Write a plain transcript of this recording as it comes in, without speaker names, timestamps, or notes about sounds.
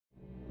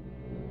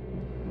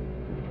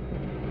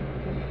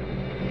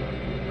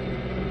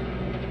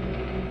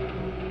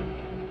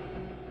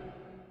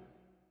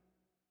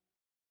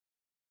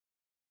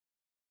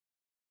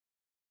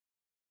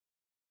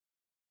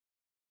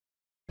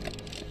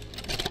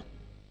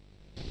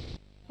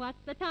What's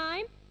the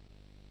time?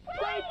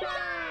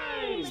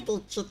 Playtime!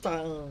 Stitchy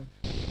time!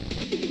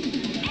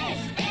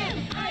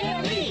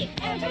 S-M-I-L-E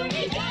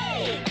every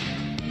day!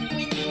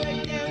 When you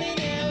are down and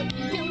out,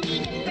 no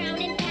need to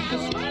frown and pout. The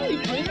smiley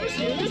players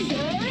here to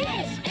say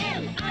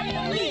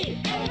S-M-I-L-E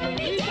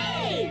every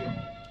day!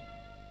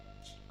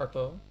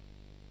 Okay.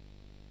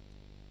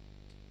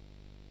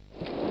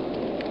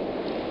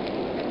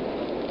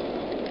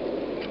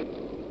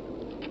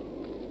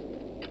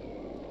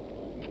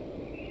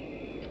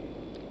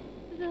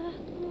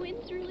 The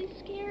wind's really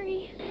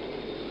scary.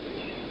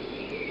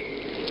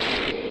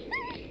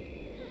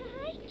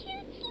 I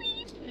can't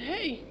sleep.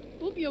 Hey,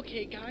 we'll be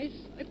okay, guys.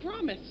 I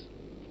promise.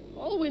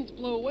 All winds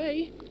blow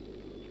away.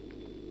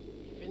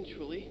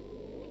 Eventually.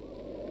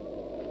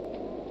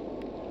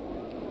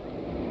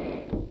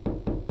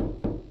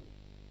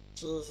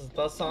 Jesus,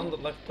 that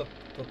sounded like the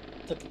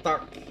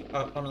TikTok,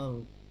 I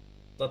mean,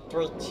 the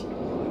Twitch.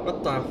 Wait,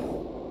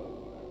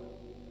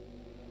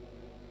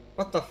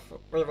 what the?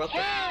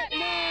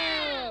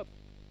 Catnap!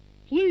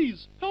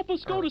 Please, help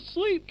us go to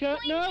sleep, Catnap!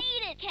 We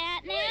need it,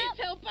 Catnap. Please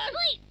help us!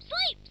 Sleep,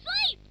 sleep,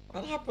 sleep.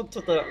 What happened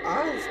to their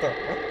eyes though?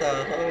 What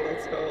the hell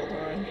is going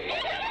on?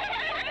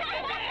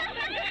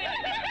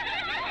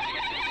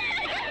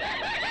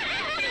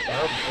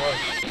 Oh boy.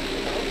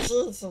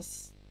 Oh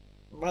Jesus.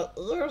 My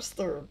ears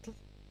dude.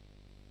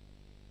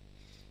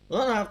 You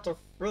don't have to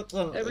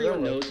freaking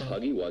Everyone knows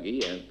Huggy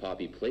Wuggy and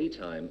Poppy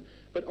Playtime,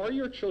 but are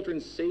your children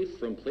safe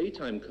from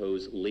Playtime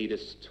Co.'s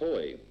latest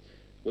toy?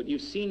 What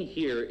you've seen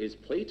here is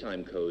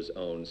Playtime Co.'s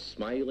own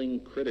Smiling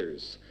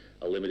Critters,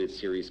 a limited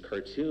series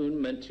cartoon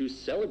meant to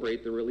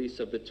celebrate the release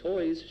of the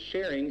toys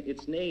sharing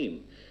its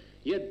name.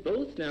 Yet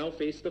both now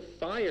face the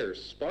fire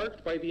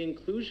sparked by the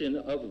inclusion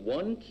of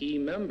one key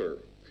member.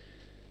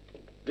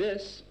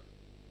 This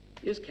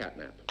is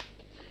Catnap.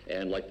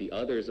 And like the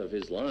others of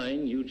his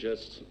line, you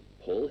just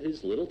pull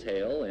his little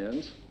tail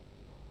and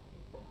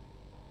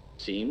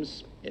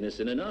seems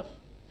innocent enough.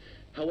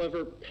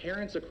 However,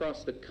 parents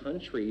across the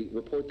country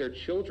report their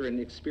children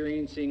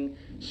experiencing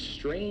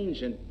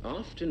strange and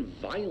often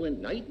violent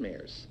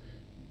nightmares.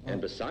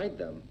 And beside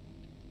them,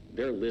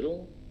 their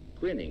little,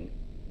 grinning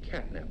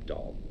Catnap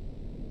doll.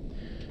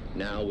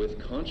 Now, with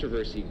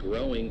controversy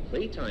growing,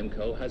 Playtime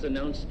Co. has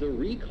announced the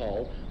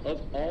recall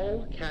of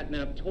all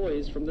Catnap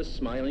toys from the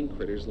Smiling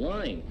Critters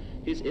line.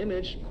 His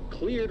image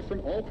cleared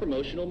from all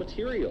promotional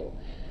material.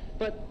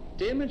 But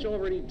damage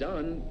already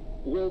done,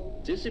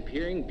 will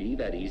disappearing be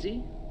that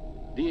easy?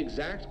 The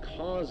exact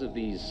cause of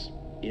these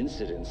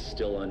incidents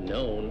still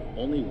unknown,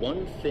 only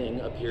one thing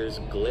appears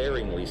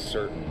glaringly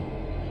certain.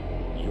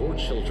 Your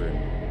children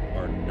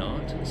are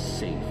not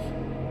safe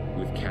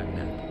with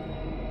Catnap.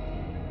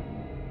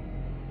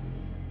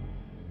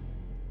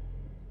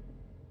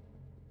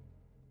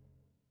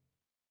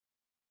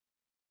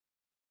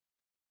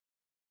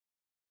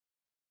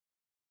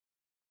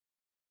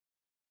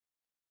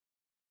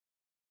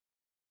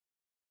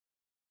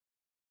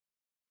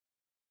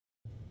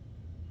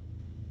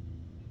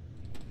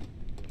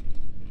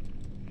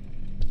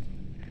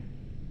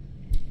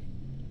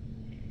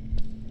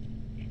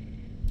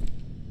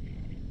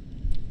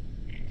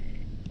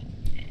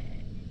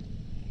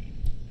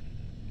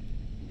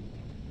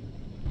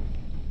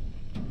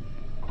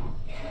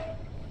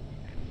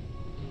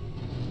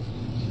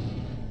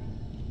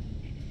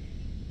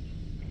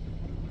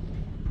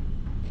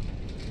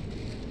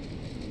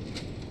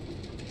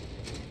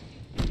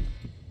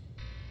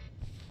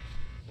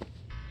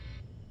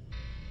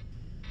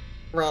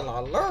 Well,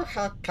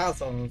 aloha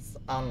cousins,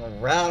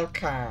 and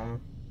welcome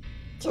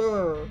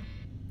to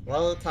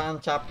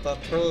Playtime Chapter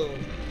 3. Oh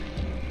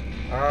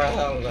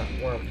hell, that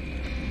worked.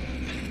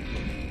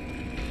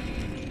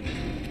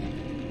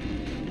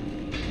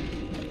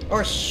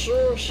 Oh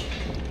shush!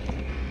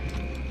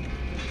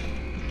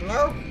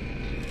 No!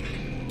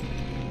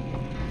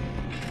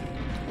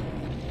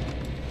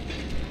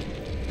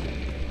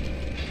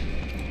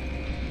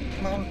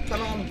 Come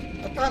on,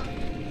 I can't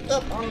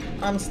get on,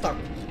 I'm stuck.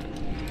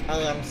 I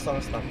am so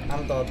stuck.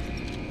 I'm dead.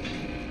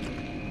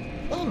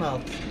 Damn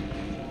it.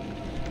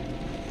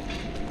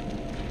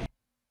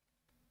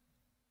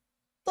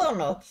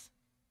 Damn it.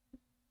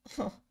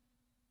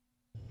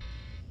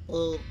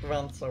 It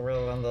went so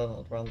well and then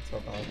it went so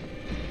bad.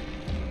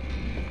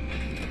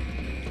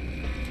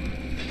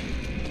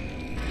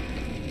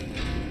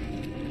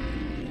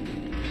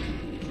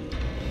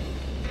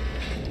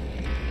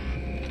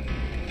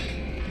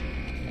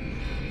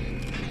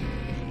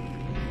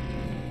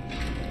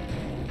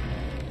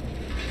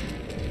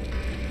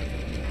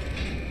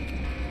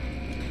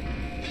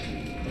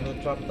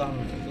 Drop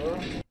down here.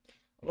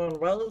 Then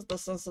why is the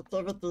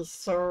sensitivity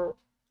so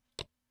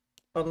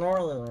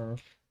annoying?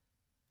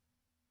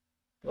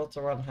 That's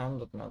a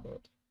one-handed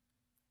method.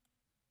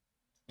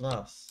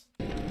 Yes.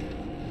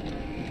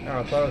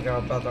 Oh, there we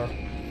go, better.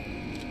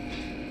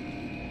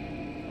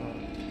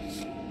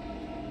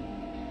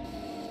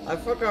 I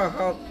forgot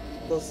how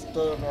this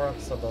game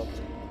works a bit.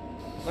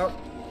 Nope.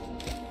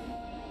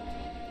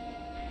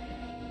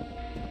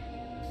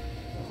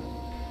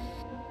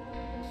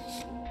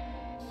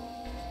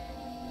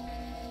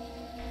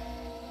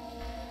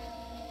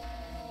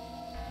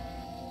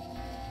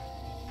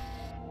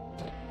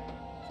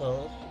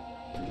 Okay.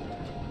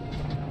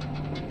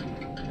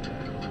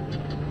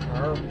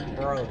 Oh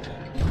boy.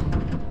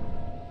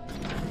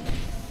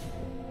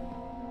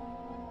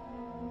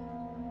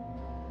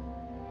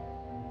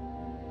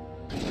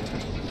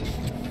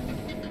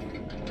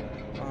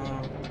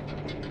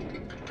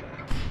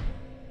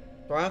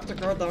 Do I have to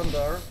go down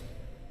there?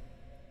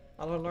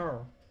 I don't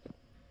know.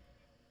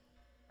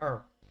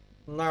 Oh.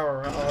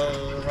 No,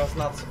 I was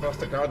not supposed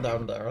to go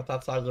down there.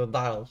 That's how you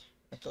die.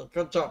 Okay,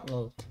 good job,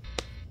 me.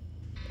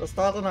 You're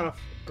starting off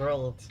great.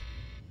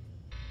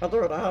 Oh,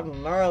 dude, I have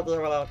no idea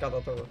what I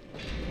gotta do.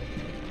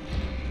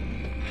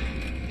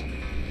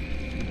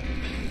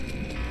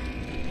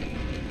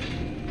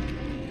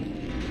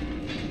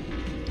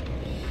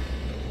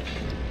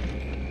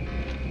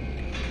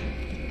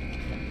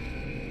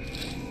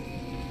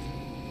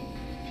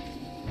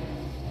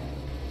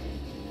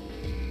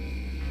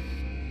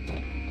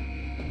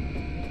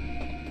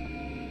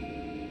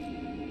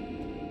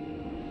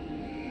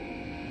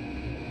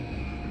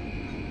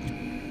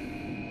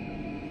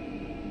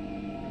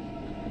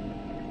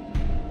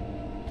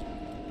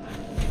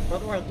 What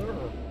do I do?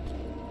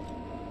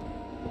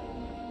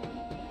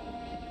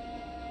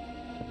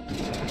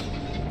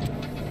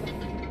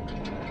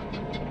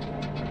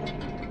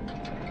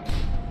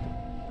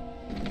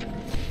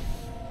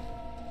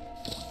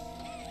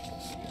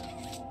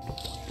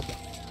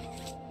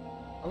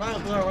 I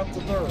have no idea what to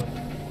do.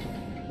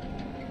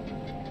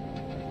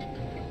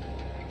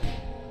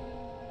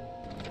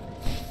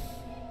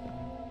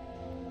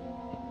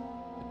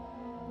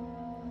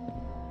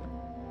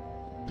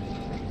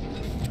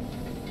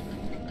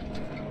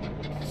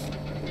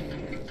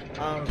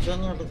 I'm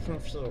genuinely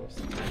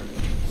confused.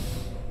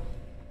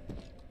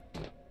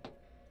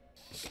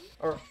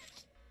 Oh.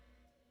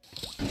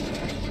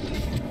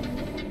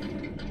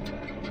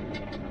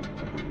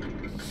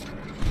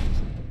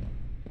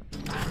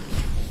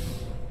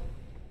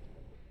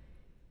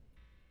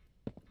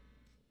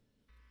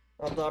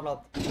 Oh, damn it.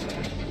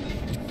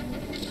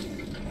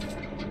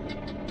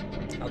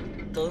 I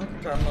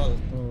think I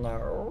might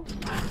know.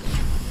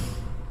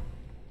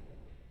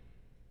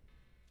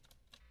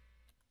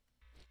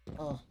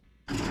 Oh.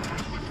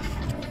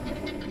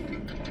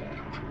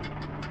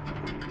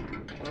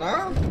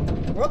 No?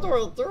 What do I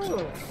do?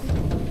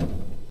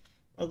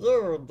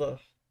 Dude.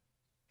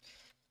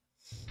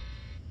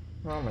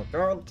 Oh my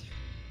god.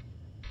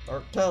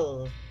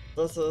 Okay.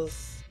 This is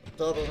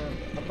getting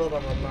a bit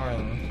of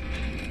annoying.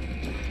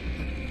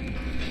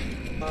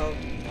 I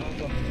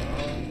don't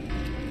know.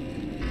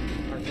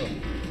 Okay.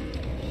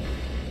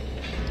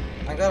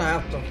 I'm gonna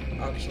have to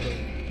actually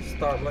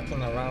start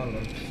looking around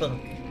and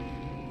think.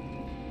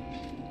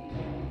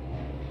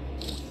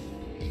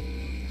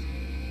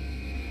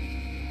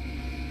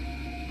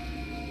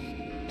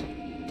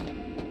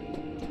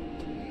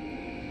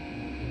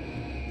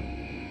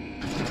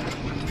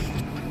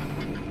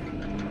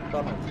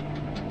 Damn it.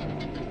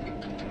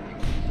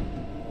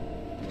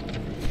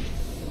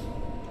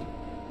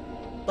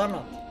 Damn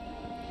it.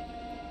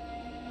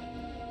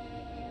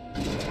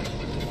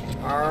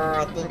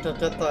 I think I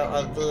get the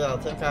idea. I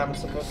think I'm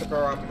supposed to go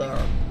up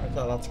there.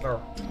 Okay, let's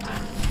go.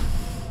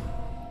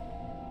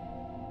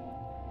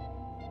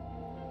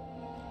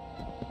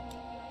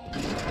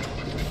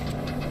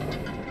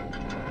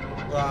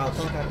 Yeah, I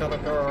think I gotta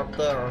go up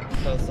there,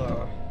 because,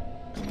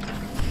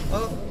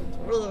 well,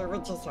 we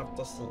just have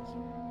to see.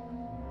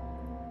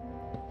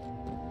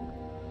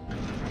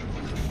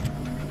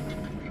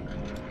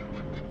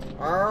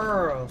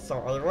 Oh, so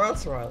I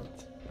was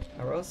right.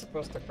 I was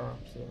supposed to go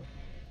up here.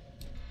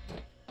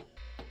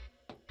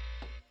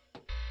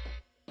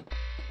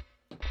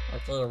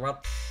 Okay,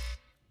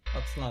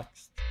 what's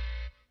next?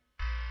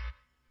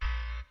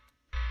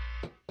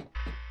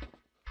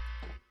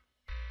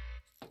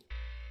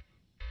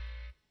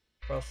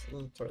 Press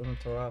E to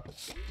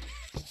interrupt.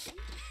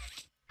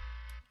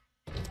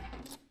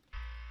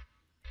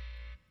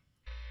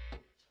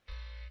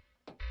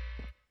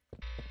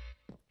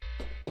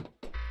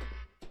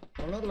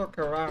 Let me look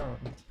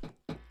around.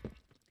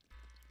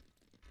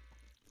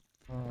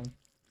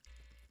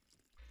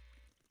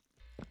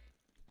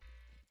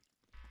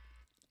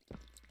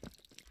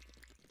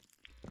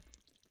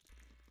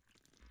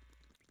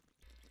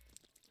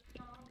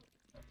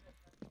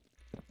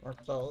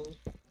 Okay.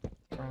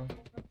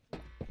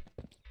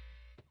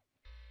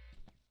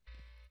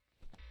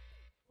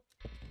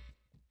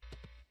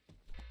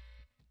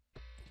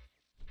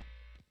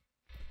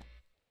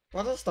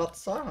 What is that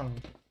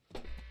sound?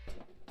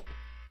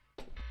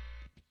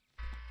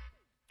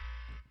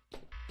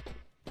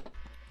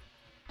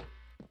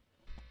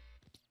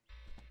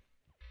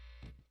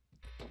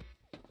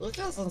 You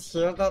guys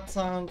hear that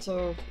sound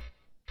too?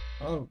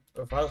 And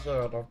if I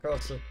hear it, of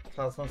course you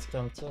cousins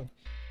can too.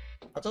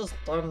 I just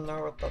don't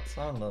know what that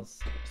sound is.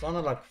 It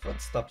sounded like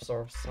footsteps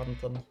or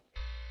something.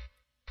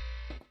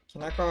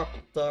 Can I go up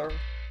there?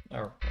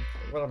 No.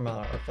 Wait a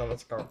minute. Okay,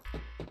 let's go.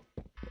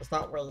 Let's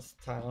not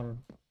waste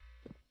time.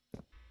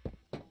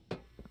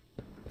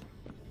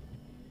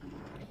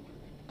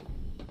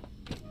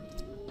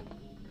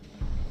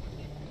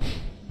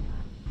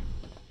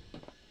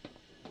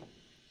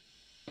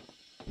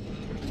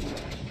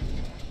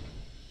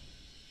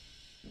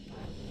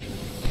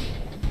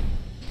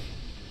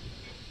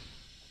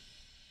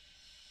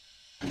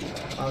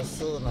 I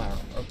see now.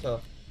 Okay.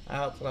 I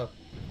have to like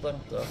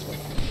think this.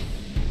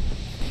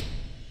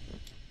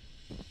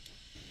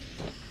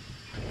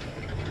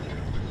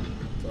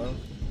 Okay.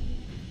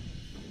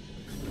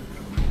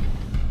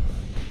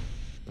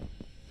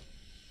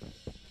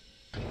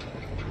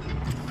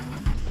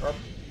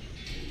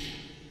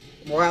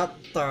 What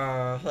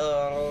the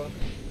hell?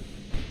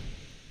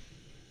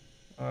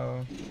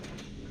 Oh.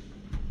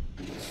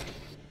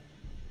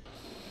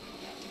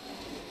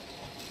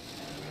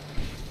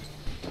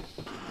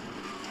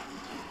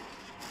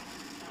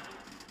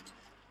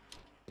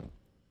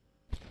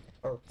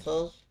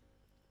 Okay.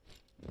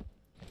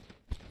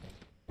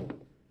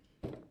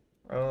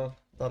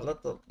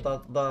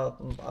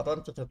 I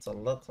don't think it's a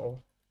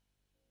little.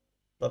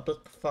 The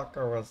big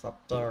fucker was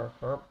up there.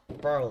 Her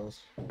boy.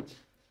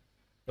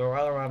 Do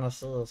I want to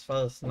see his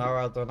face? No,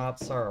 I do not,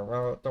 sir.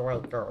 Where do I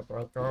go? Do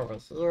I go over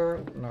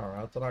here? No,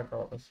 I do not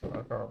go over here.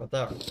 I go over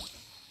there.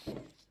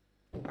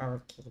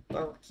 Okie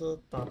dokie,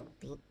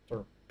 dokie,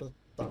 dokie,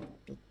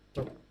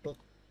 dokie, dokie.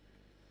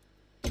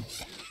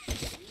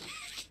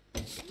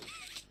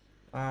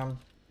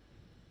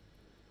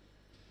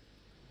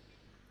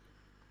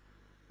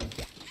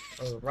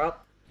 What?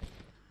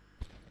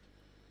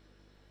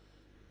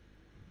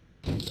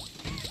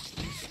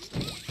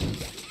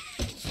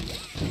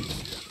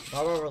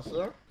 Not over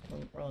here?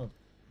 Wait.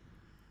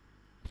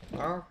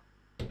 No?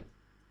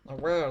 Now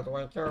where do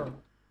I go?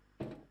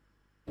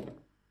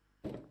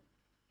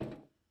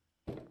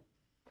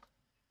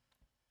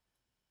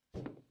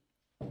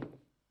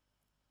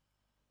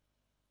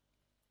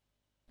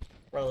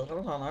 Wait,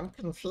 hold on, I'm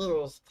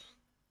confused.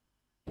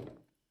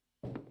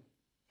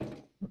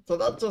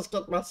 Did I just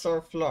get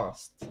myself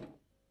lost?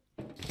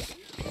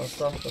 Or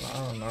something,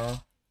 I don't know.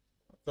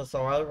 Okay,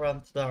 so I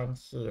went down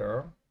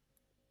here.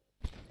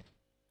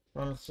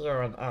 From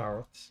here and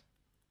out.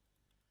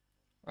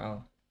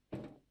 Well,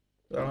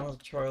 the only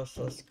choice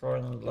is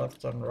going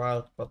left and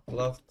right, but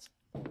left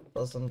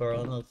doesn't do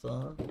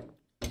anything.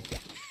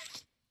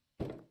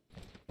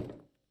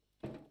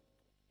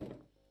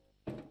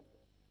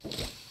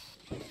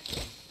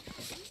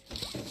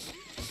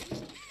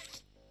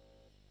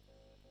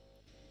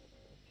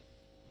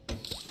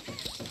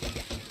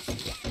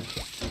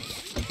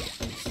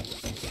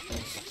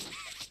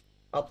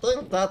 I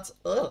think that's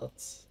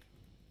it.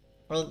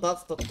 I mean,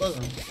 that's the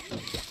thing.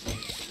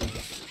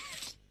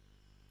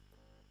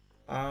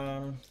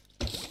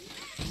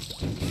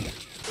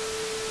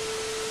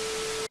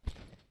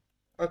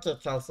 Okay,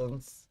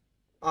 cousins.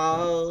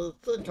 I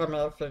think I may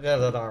have figured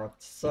it out.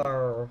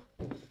 So,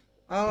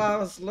 while I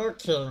was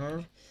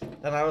looking,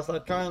 and I was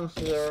like going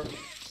here,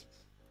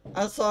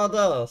 I saw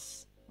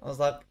this. I was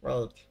like,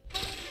 wait.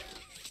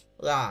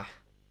 Yeah.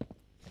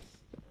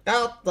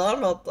 God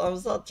damn it, I'm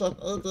such an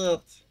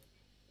idiot.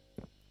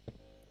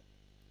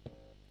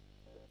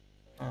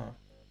 Oh.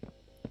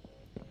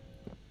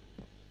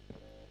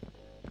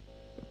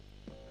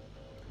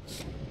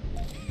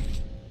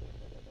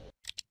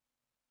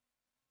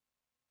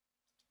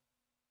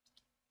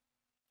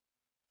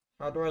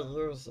 How do I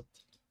use it?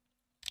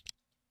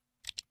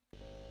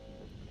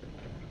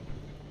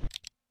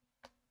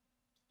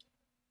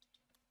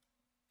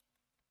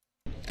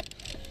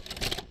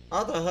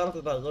 How the hell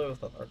did I use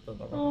it? Okay, never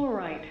mind. All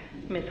right,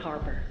 Miss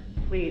Harper.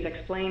 Please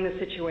explain the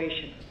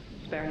situation.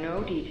 Spare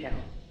no detail.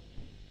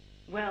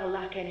 Well,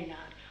 like any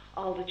night,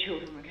 all the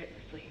children were getting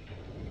asleep.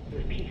 It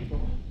was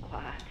peaceful,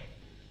 quiet.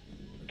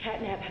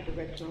 Catnap had the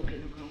red smoke in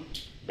the room.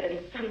 Then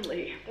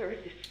suddenly, there was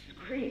this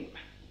scream.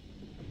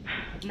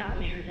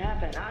 Nightmares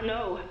happen, I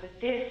know, but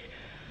this,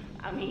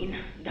 I mean,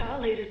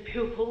 dilated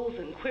pupils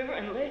and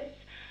quivering lips.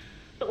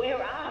 The way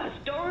her eyes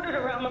darted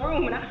around the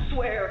room, and I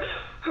swear,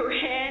 her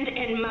hand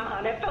in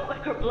mine, it felt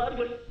like her blood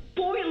was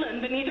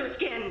boiling beneath her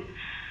skin.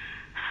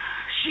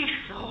 She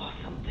saw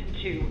something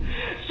too,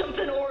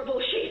 something horrible.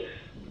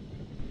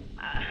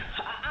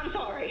 I'm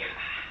sorry,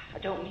 I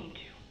don't mean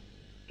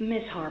to.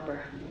 Miss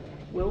Harper,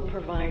 we'll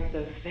provide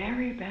the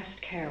very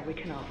best care we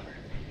can offer.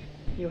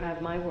 You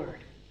have my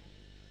word.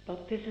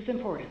 But this is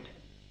important.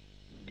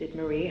 Did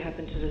Marie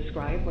happen to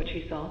describe what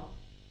she saw?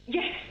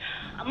 Yes,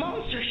 a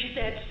monster, she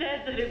said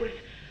that it was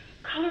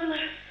colorless.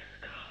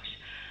 Gosh,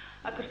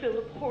 I could feel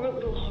the poor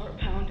little heart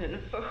pounding.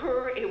 For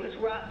her, it was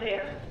right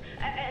there.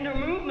 And her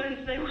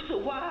movements, they were so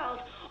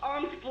wild.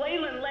 Arms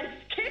flailing,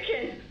 legs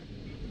kicking.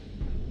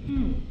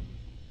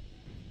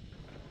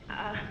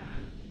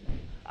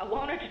 I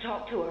wanted to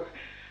talk to her,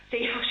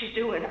 see how she's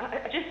doing.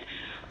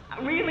 I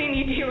really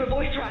need to hear her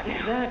voice right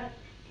now. That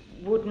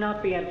would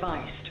not be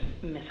advised,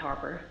 Miss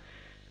Harper.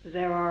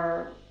 There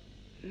are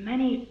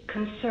many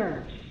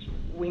concerns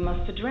we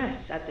must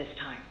address at this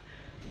time.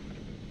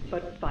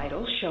 But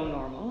vitals show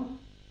normal,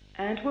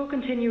 and we'll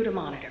continue to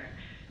monitor.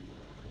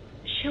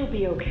 She'll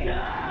be okay.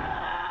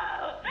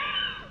 No!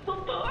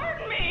 Well,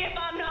 pardon me if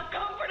I'm not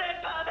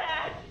comforted by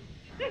that.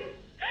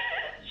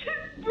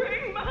 Just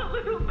bring my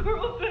little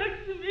girl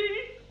back to me.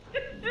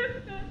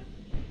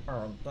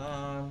 Oh,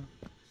 damn.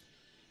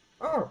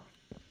 Oh!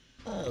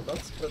 Hey,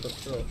 that's pretty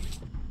cool.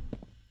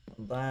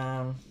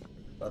 Damn.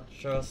 That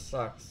sure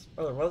sucks.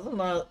 Wait, wasn't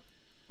I...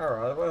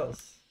 Alright,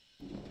 where's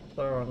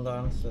throwing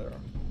down here?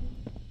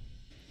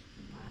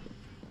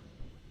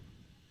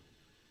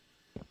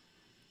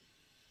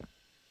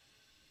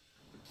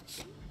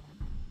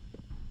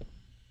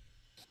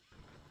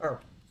 Oh.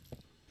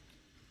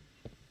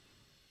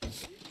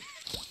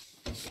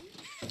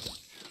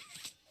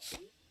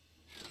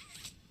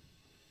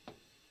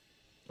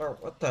 Oh,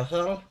 what the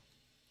hell?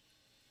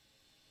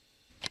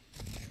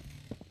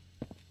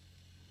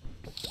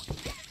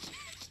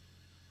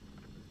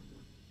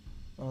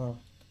 Oh.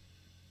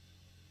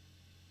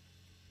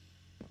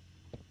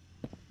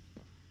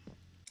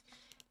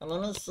 And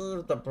let me see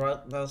if the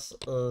brightness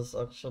is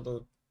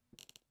actually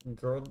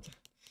good.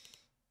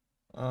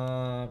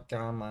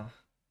 Gamma.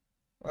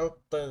 Well,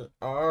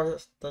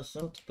 they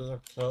seem to be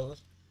okay.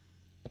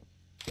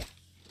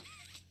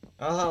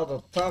 I had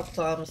a tough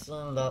time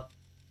seeing that,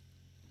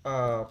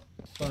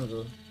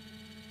 thingy.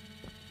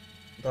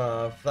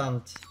 The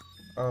vent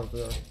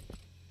earlier.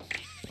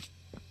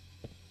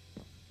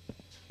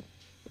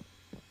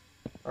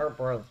 Oh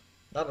boy,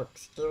 that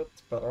looks cute,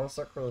 but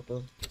also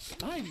creepy.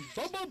 I'm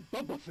Bubba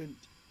Bubbaphant.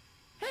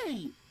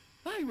 Hey,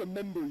 I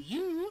remember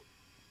you.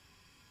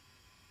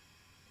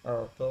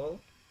 Okay.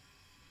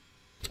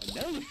 An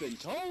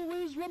elephant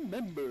always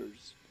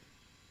remembers.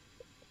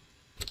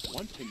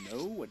 Want to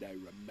know what I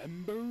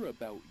remember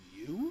about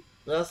you?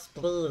 Yes,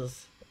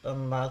 please,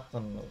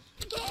 enlighten me.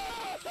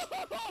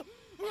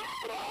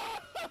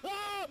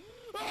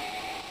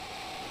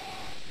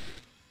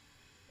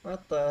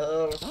 What the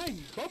hell? I'm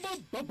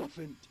Bubba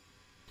Bubbaphant.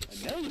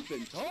 An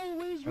elephant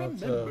always Okay.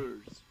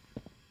 remembers.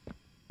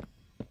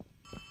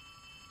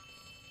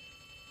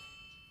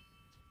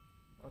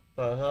 What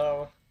the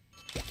hell?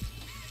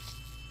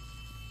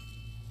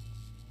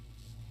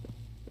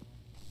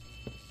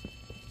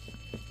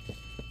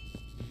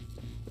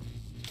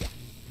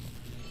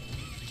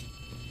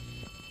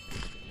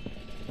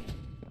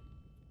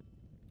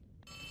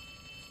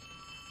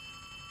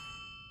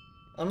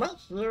 Am I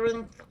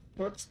hearing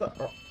footsteps?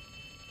 Oh.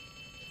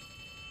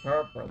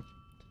 Oh boy.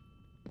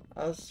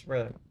 I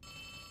swear.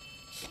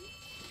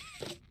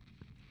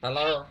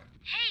 Hello?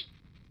 Hey,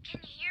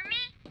 can you hear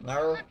me? No.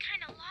 You look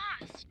kind of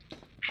lost.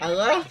 I I'm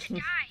am. afraid to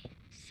die,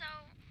 so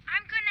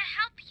I'm gonna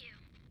help you.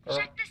 Oh.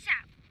 Check this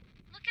out.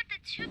 Look at the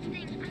tube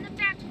thing on the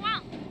back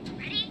wall.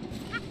 Ready?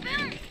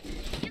 Boom!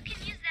 You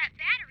can use that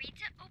battery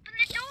to open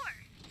the door.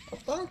 Oh,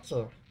 thank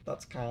you.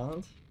 That's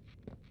kind.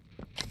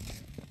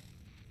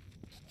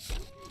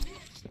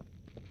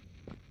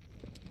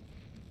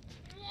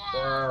 Whoa!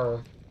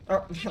 Wow.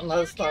 Oh, Did you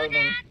nice do timing.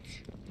 that?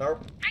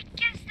 Nope. I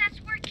guess that's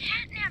where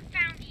Catnap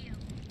found you.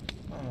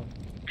 Oh.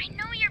 I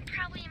know you're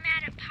probably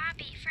mad at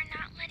Poppy for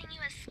not letting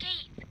you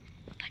escape,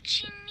 but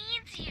she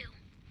needs you.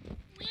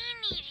 We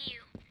need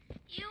you.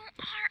 You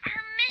are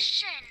our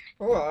mission.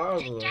 Who are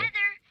you?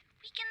 Together,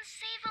 we can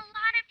save a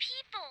lot of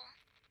people,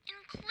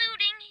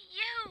 including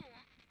you.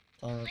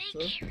 Thank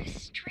you. Playcare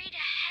is straight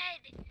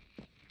ahead.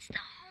 It's the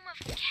home of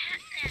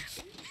Catnap,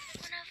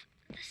 one of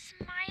the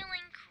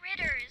smiling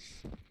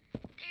critters.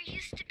 There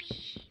used to be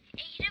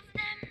 8 of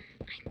them,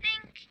 I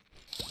think.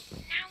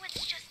 Now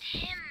it's just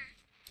him.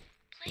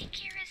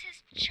 Playcare is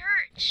his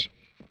church,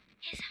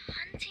 his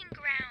hunting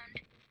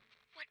ground,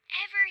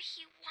 whatever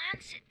he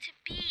wants it to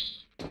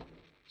be.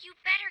 You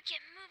better get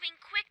moving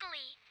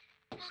quickly.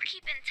 We'll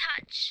keep in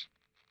touch.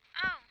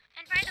 Oh,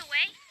 and by the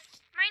way,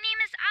 my name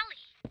is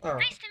Ali. Oh.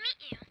 Nice to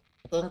meet you.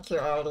 Thank you,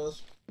 Ali.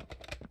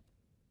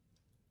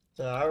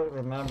 Yeah, I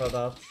remember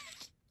that.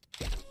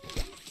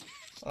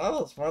 I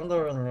was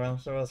wondering when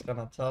she was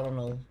gonna tell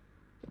me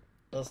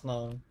his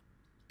name.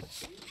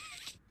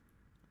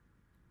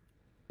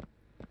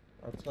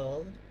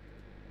 Okay.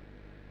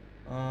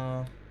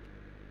 Okay.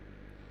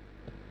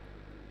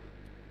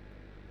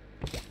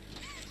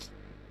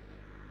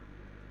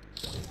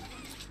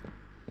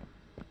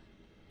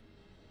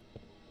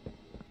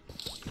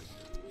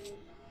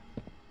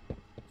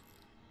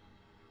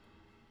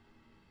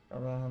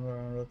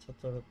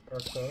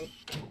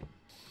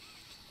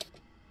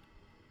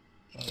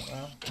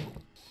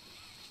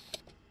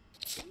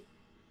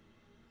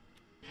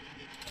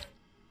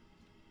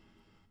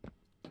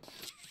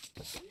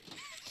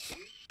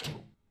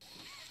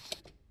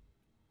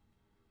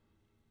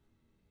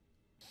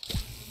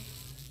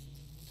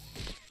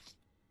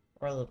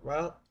 Wait,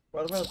 what?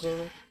 What am I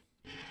doing?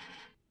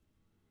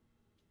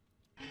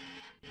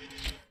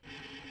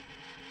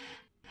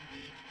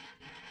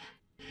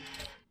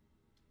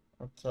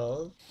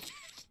 Okay.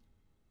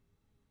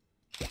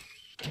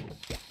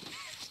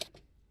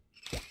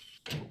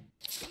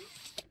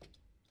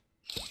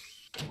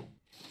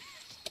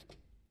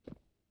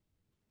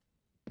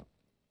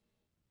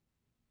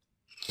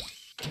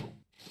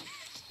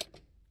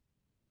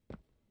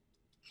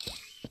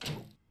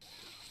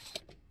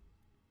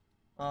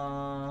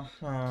 Uh,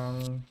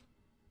 um,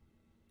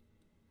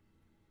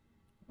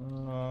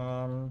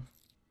 um,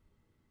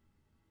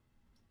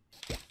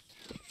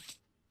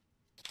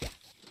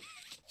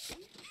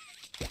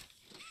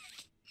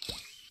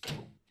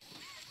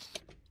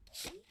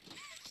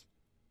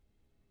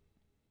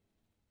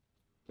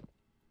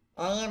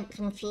 I am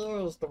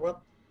confused.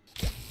 What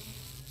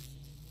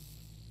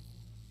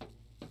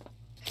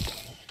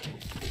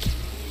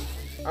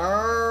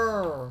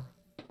Oh!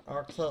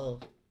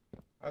 Okay.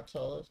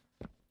 Okay.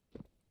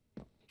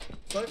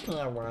 Took me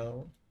a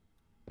while.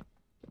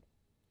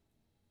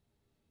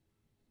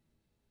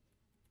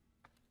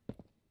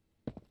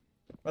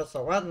 Wait,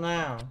 so what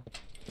now?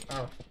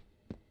 Oh.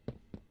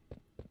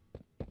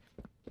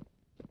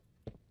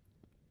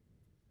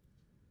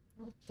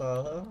 What the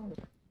hell?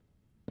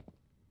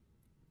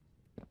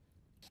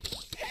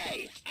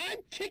 Hey, I'm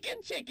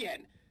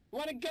Chicken.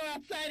 Wanna go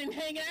outside and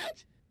hang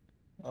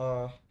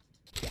out?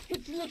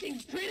 It's looking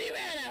pretty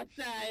bad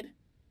outside.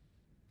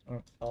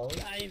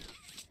 Okay. I've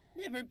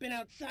never been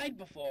outside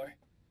before.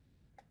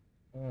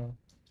 Mm.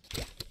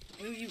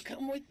 Will you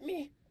come with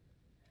me?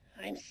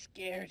 I'm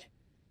scared.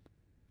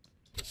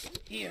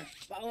 Here,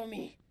 follow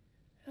me.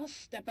 I'll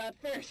step out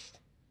first.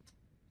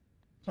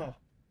 Huh.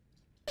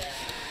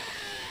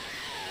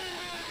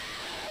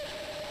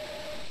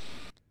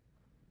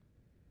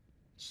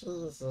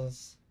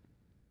 Jesus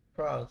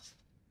Christ.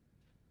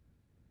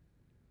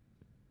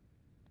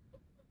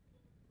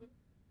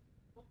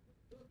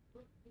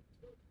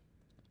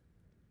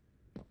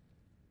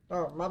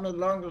 Oh, mommy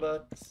long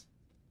legs.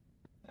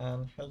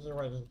 And Huggy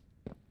Wuggy.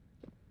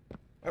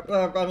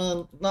 I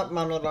mean, not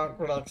mommy long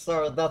legs,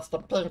 sorry, that's the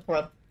pink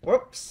one.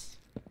 Whoops.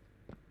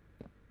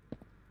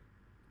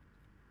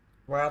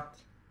 What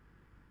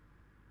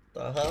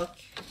the heck?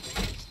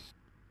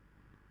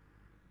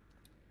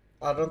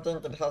 I don't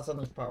think it has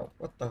any power.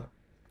 What the?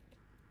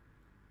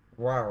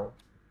 Wow.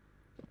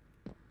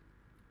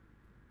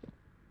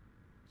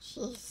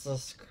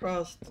 Jesus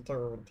Christ,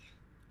 dude.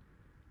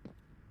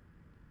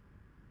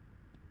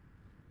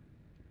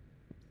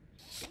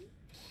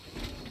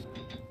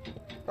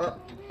 Oh,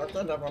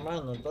 okay, never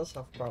mind, it does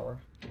have power.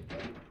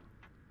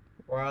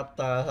 What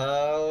the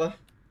hell?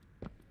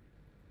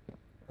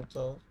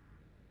 Okay.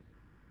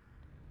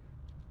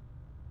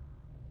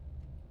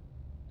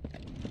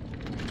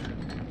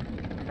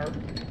 Oh.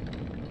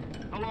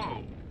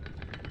 Hello.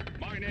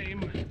 My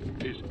name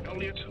is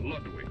Elliot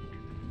Ludwig.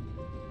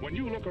 When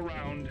you look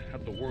around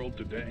at the world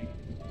today,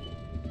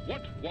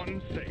 what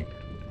one thing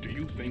do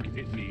you think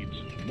it needs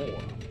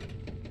more?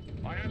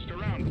 I asked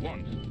around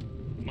once.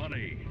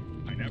 Money.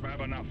 I never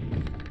have enough.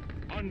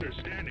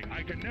 Understanding.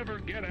 I can never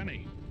get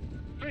any.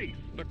 Faith.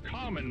 The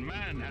common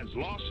man has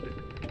lost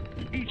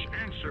it. Each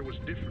answer was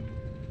different.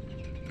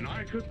 And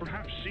I could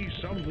perhaps see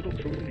some little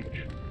truth in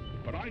each.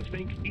 But I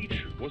think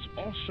each was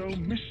also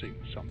missing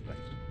something.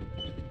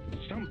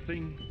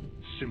 Something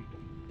simple.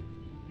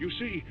 You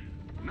see,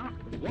 not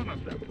one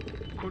of them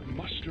could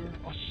muster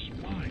a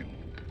smile.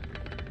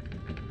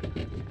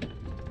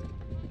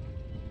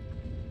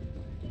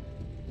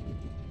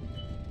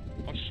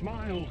 A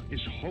smile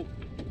is hope.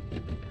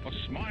 A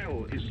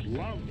smile is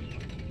love.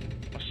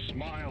 A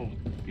smile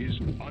is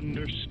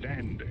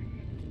understanding.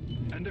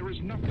 And there is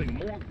nothing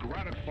more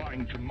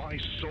gratifying to my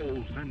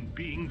soul than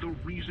being the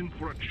reason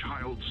for a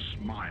child's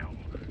smile.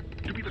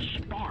 To be the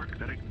spark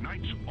that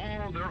ignites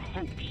all their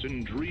hopes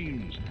and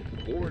dreams.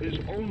 For it is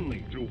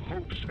only through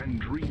hopes and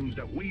dreams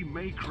that we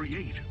may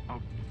create a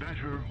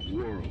better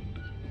world.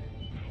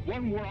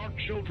 One where our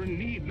children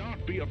need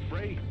not be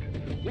afraid.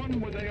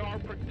 One where they are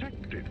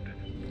protected.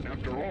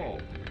 After all,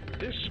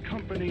 this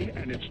company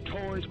and its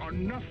toys are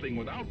nothing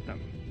without them.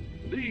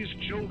 These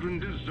children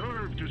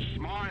deserve to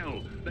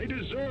smile, they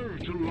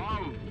deserve to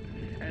love,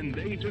 and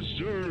they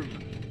deserve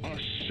a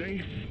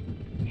safe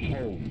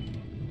home.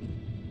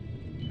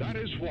 That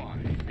is why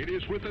it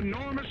is with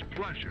enormous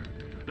pleasure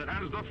that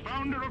as the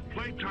founder of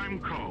Playtime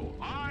Co.,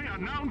 I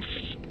announce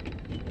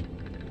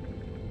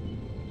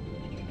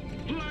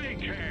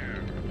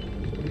Playcare,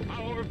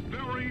 our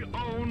very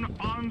own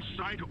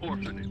on-site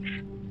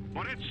orphanage.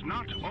 But it's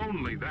not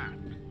only that.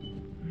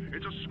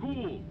 It's a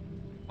school,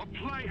 a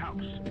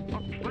playhouse,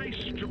 a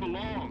place to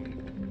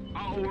belong.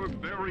 Our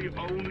very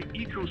own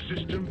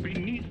ecosystem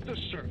beneath the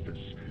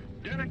surface,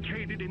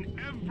 dedicated in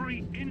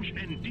every inch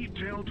and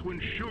detail to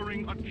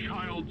ensuring a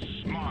child's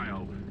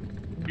smile.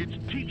 Its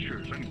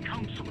teachers and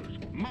counselors,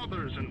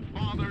 mothers and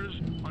fathers,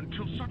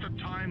 until such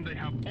a time they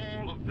have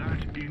all of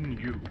that in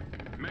you.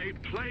 May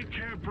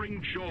Playcare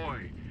bring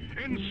joy,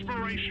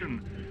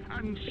 inspiration,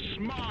 and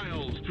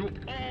smiles to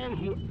all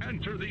who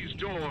enter these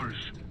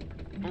doors.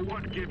 For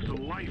what gives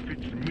life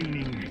its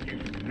meaning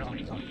if not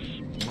a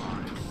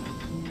smile?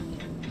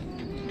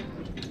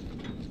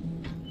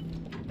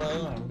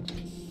 Damn.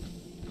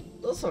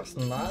 This looks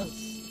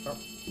nice. Oh.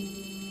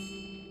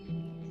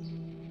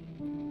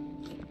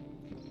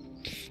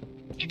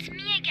 It's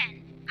me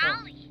again,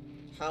 Ollie.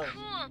 Hi.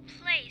 Cool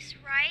place,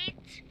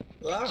 right?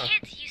 Yeah. The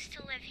kids used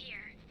to live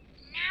here.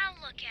 Now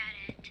look at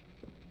it.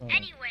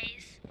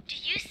 Anyways, do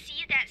you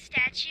see that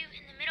statue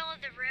in the middle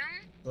of the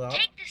room? Yeah.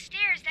 Take the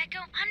stairs that go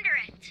under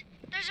it.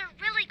 There's a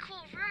really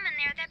cool room in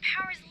there that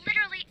powers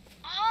literally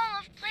all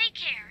of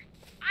Playcare.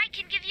 I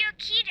can give you a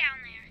key down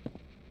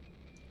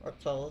there.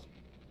 Okay.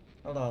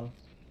 Hold on.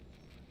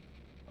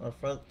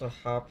 Afraid to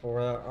hop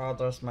where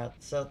others might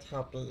sit.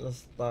 Happy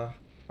is the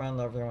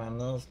friend everyone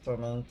needs to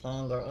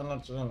maintain their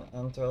energy and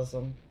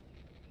enthusiasm.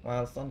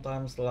 While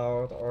sometimes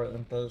loud or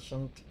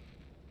impatient,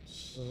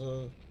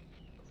 she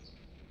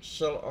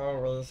she'll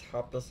always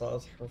hop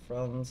beside her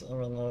friends,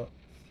 even if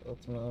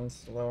it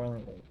means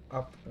slowing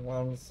up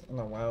once in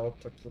a while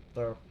to keep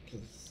their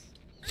peace.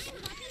 I'm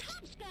Hoppy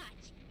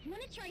Hopscotch.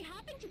 Wanna try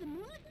hopping to the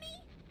moon with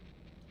me?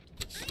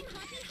 I'm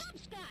Hoppy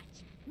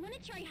Hopscotch. Wanna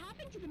try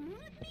hopping to the moon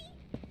with me?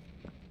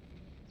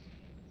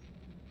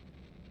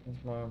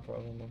 It's more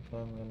important than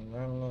playing and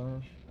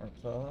learning.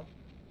 Okay.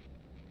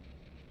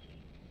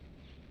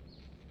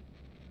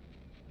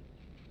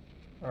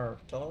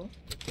 Okay.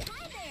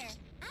 Hi there.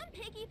 I'm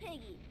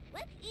Piggy.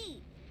 Let's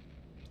eat.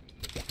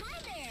 Hi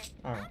there.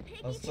 Alright, I'm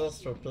Piggy. let's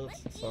just repeat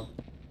itself.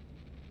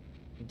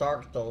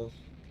 Dark day.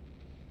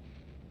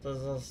 This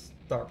is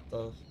dark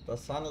day. The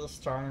sun is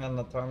strong and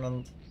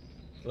determined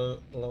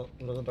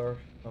leader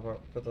of our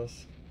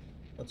Bodyss.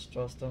 It's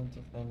trust him to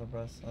find the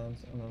best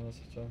signs and any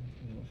situation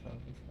in the half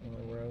of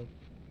the world.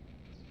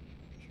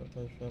 Should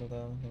they fall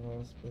down, he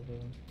will speak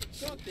in.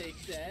 Something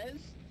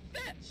says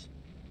fetch.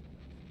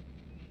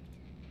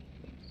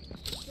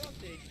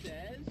 Something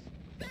says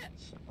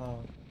fetch. Oh.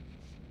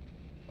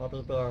 I'll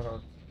be back.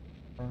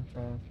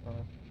 Okay,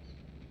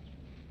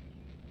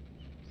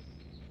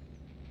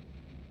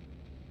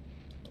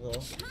 yeah.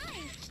 Hi,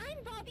 I'm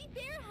Bobby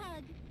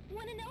Bearhug.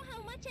 Wanna know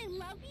how much I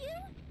love you?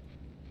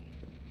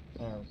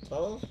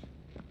 Okay.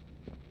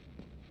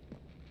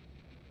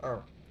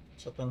 Oh,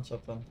 chicken.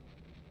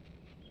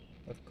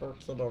 The core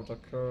kid of the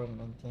crew and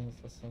maintains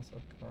the sense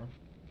of core.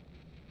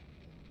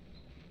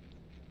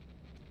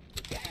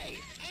 Hey,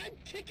 I'm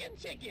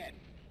Chicken.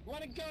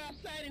 Wanna go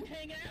outside and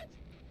hang out?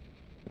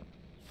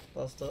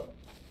 That's the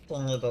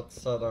thingy that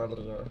said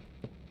earlier.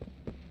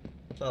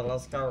 Okay,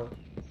 let's go.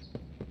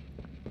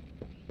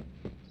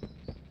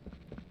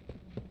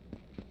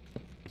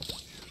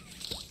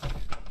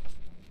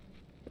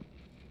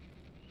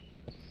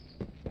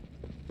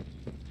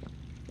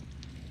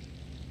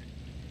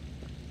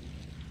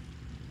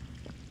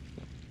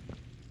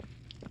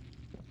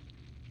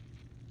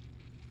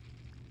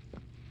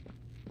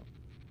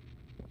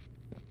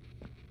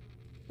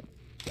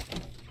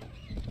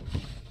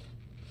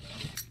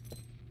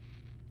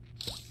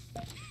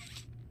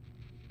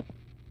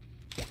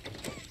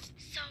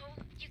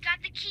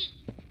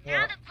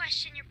 Now the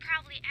question you're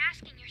probably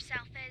asking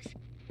yourself is,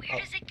 where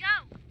does it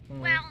go?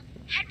 Well,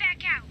 head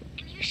back out,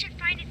 and you should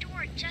find a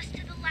door just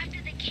to the left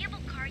of the cable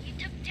car you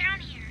took down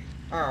here.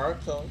 Oh,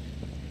 okay.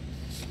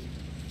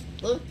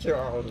 Thank you,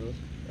 Ollie.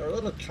 You're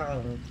really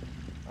kind.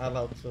 I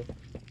like you.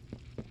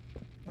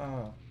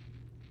 Oh.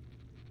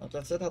 I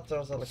can see that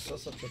there's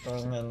electricity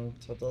going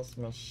into this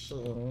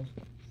machine.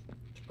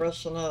 The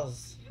question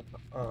is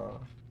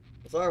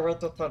there a way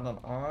to turn it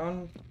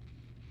on?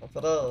 If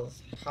it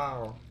is,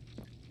 how?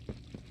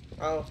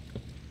 Well,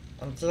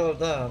 until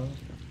then,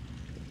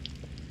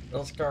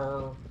 let's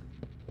go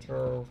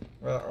to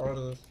where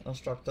Ollie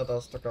instructed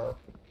us to go.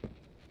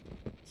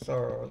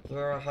 So, you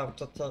have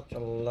to take a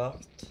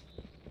left.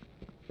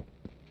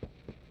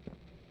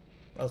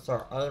 Oh,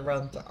 sorry, I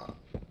went up.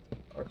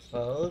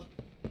 Okay.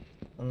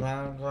 And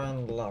now I'm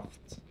going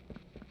left.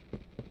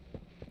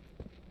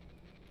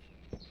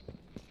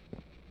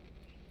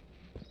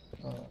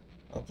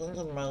 I think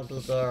it might be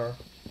there.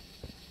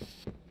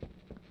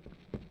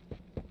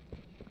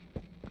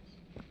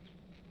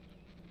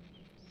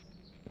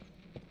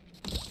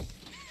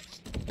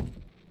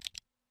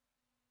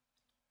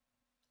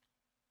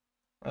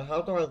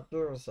 How do I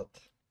use it?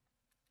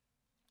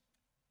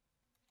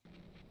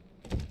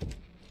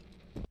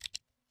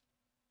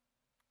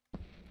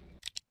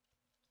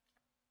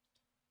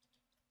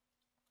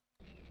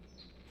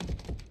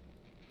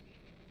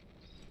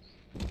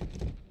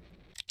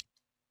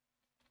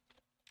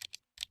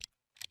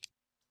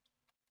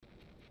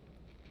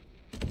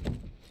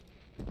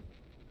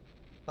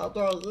 How do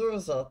I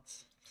use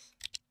it?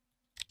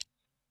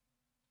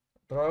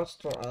 Browse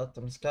to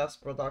items, gas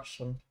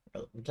production.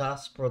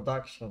 Gas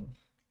production.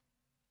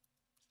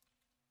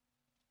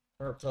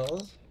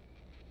 Okay.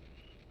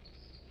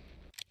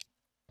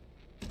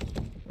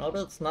 Maybe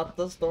it's not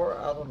this door,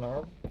 I don't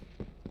know.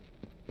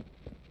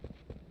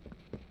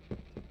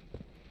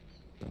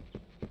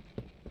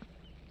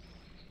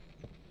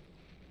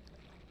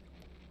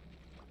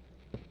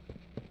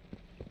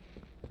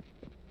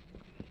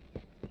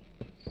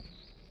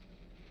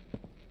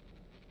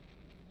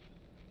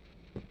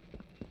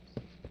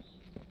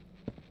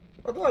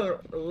 How do I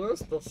use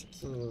this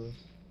key?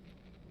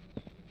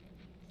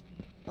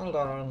 Hold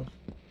on.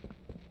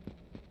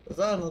 Is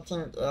there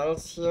anything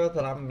else here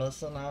that I'm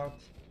missing out?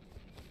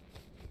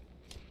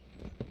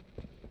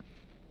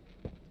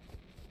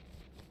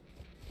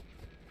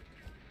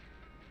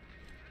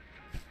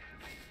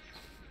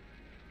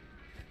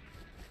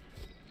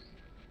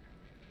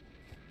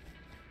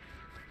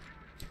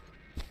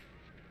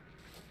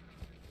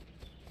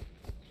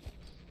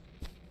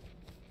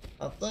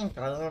 I think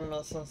I am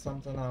missing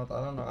something out.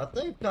 I don't know.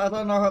 I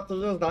don't know how to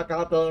use that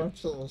goddamn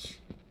key.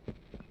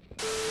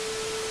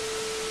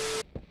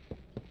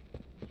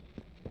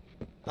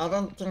 I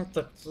don't think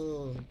the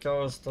key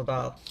goes to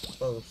that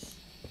place.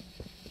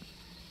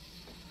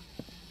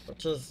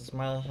 Jesus,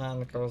 my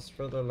hand goes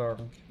really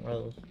long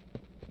way.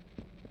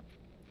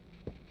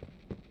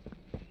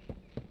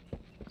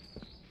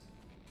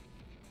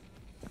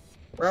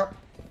 Well,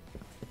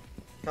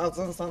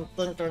 cousins, I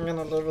think I'm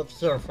gonna leave it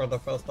here for the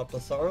first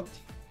episode.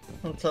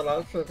 Until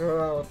I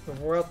figure out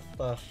what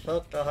the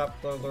heck I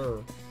have to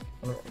do.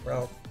 And,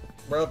 well,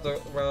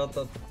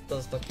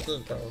 does the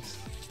key goes.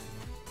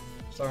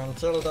 So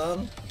until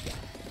then,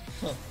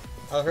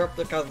 I hope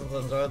you cousins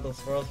enjoyed this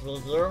first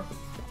video.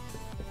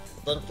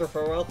 Thank you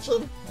for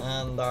watching,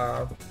 and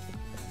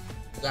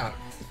yeah,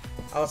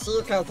 I'll see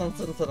you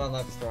cousins into the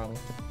next one.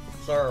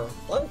 So,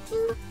 thank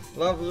you,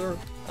 love you,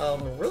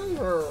 and we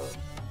will